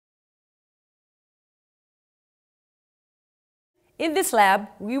In this lab,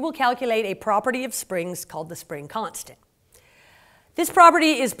 we will calculate a property of springs called the spring constant. This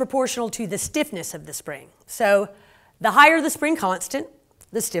property is proportional to the stiffness of the spring. So the higher the spring constant,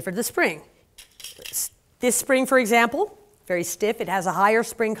 the stiffer the spring. This spring, for example, very stiff, it has a higher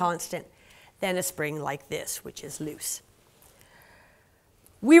spring constant than a spring like this, which is loose.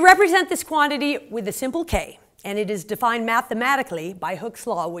 We represent this quantity with a simple k, and it is defined mathematically by Hooke's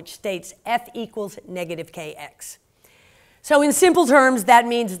law, which states F equals negative kx. So in simple terms, that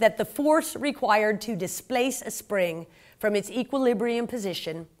means that the force required to displace a spring from its equilibrium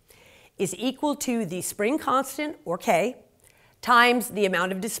position is equal to the spring constant, or k, times the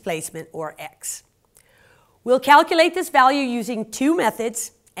amount of displacement, or x. We'll calculate this value using two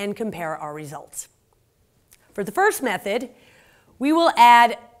methods and compare our results. For the first method, we will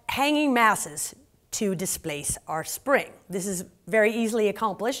add hanging masses to displace our spring. This is very easily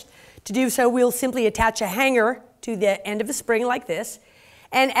accomplished. To do so, we'll simply attach a hanger to the end of a spring like this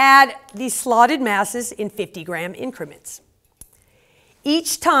and add these slotted masses in 50-gram increments.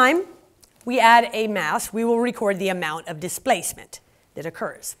 Each time we add a mass, we will record the amount of displacement that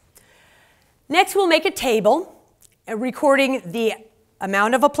occurs. Next, we'll make a table recording the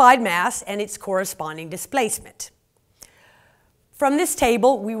amount of applied mass and its corresponding displacement. From this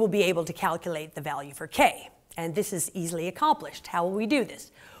table, we will be able to calculate the value for k, and this is easily accomplished. How will we do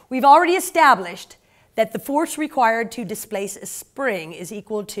this? We've already established that the force required to displace a spring is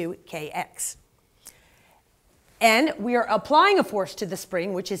equal to kx. And we are applying a force to the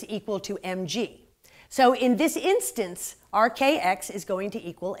spring, which is equal to mg. So in this instance, our kx is going to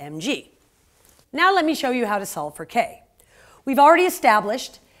equal mg. Now let me show you how to solve for k. We've already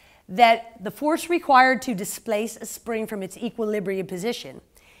established that the force required to displace a spring from its equilibrium position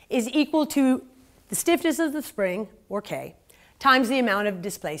is equal to the stiffness of the spring, or k, times the amount of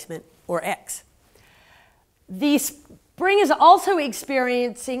displacement, or x. The spring is also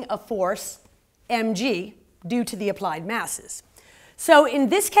experiencing a force, mg, due to the applied masses. So in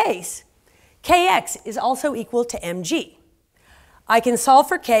this case, kx is also equal to mg. I can solve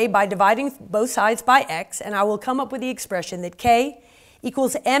for k by dividing both sides by x, and I will come up with the expression that k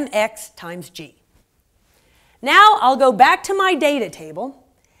equals mx times g. Now I'll go back to my data table,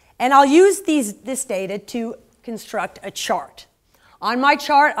 and I'll use this data to construct a chart. On my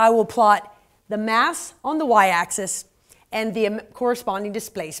chart, I will plot the mass on the y-axis and the corresponding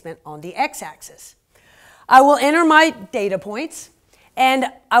displacement on the x-axis. I will enter my data points, and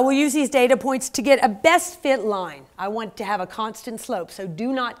I will use these data points to get a best fit line. I want to have a constant slope, so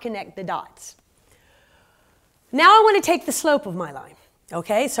do not connect the dots. Now I want to take the slope of my line.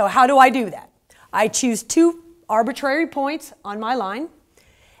 Okay, so how do I do that? I choose two arbitrary points on my line,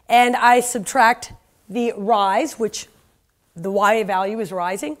 and I subtract the rise, which the y value is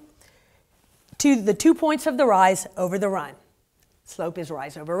rising, to the 2 points of the rise over the run. Slope is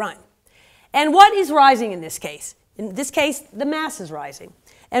rise over run. And what is rising in this case? In this case, the mass is rising.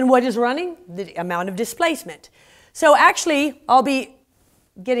 And what is running? The amount of displacement. So actually, I'll be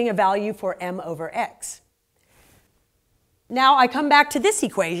getting a value for m over x. Now I come back to this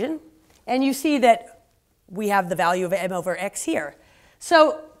equation, and you see that we have the value of m over x here.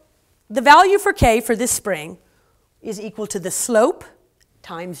 So the value for k for this spring is equal to the slope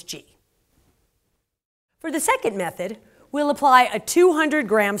times g. For the second method, we'll apply a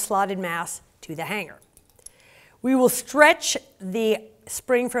 200-gram slotted mass to the hanger. We will stretch the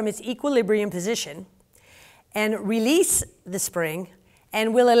spring from its equilibrium position and release the spring,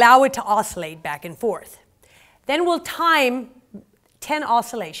 and we'll allow it to oscillate back and forth. Then we'll time 10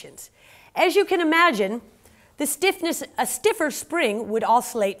 oscillations. As you can imagine, a stiffer spring would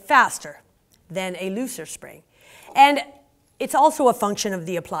oscillate faster than a looser spring. And it's also a function of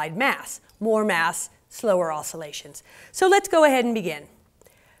the applied mass. More mass, slower oscillations. So let's go ahead and begin.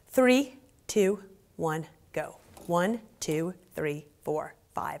 3, 2, 1, go. 1, 2, 3, 4,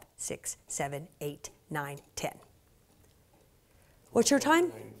 5, 6, 7, 8, 9, 10. What's your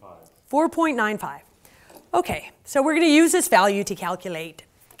time? 4.95. Okay, so we're going to use this value to calculate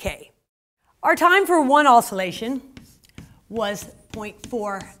k. Our time for one oscillation was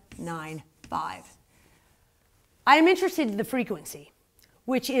 0.495. I am interested in the frequency,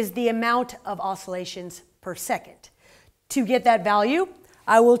 which is the amount of oscillations per second. To get that value,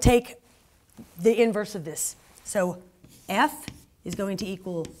 I will take the inverse of this. So f is going to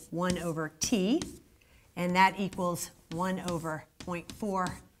equal 1 over t, and that equals 1 over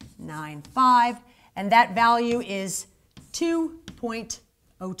 0.495. And that value is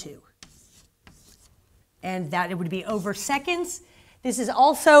 2.02. And that it would be over seconds. This is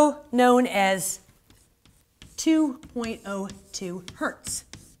also known as 2.02 hertz.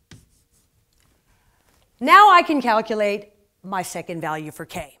 Now I can calculate my second value for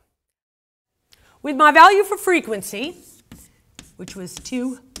K. With my value for frequency, which was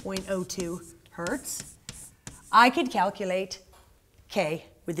 2.02 Hertz, I could calculate K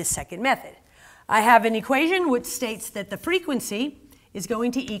with this second method. I have an equation which states that the frequency is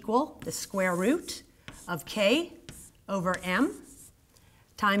going to equal the square root of K over M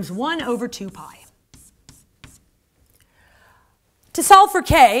times 1 over 2 pi. To solve for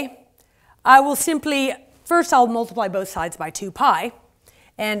K, I will simply, first I'll multiply both sides by 2 pi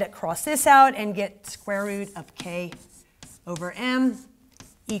and cross this out and get square root of K over M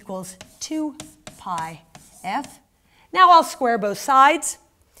equals 2 pi F. Now I'll square both sides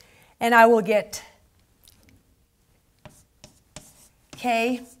and I will get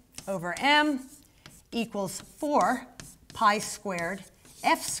K over M equals 4 pi squared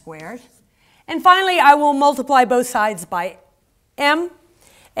F squared. And finally, I will multiply both sides by M,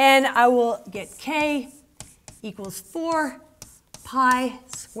 and I will get K equals 4 pi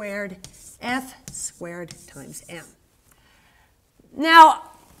squared F squared times M.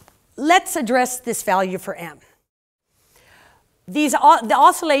 Now, let's address this value for M. The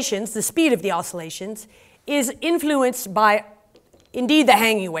oscillations, the speed of the oscillations, is influenced by, indeed, the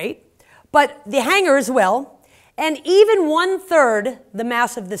hanging weight, but the hanger as well, and even 1/3 the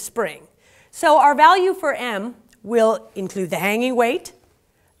mass of the spring. So our value for M will include the hanging weight,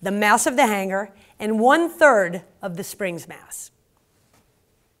 the mass of the hanger, and 1/3 of the spring's mass.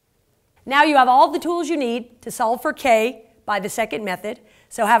 Now you have all the tools you need to solve for K by the second method,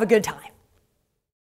 so have a good time.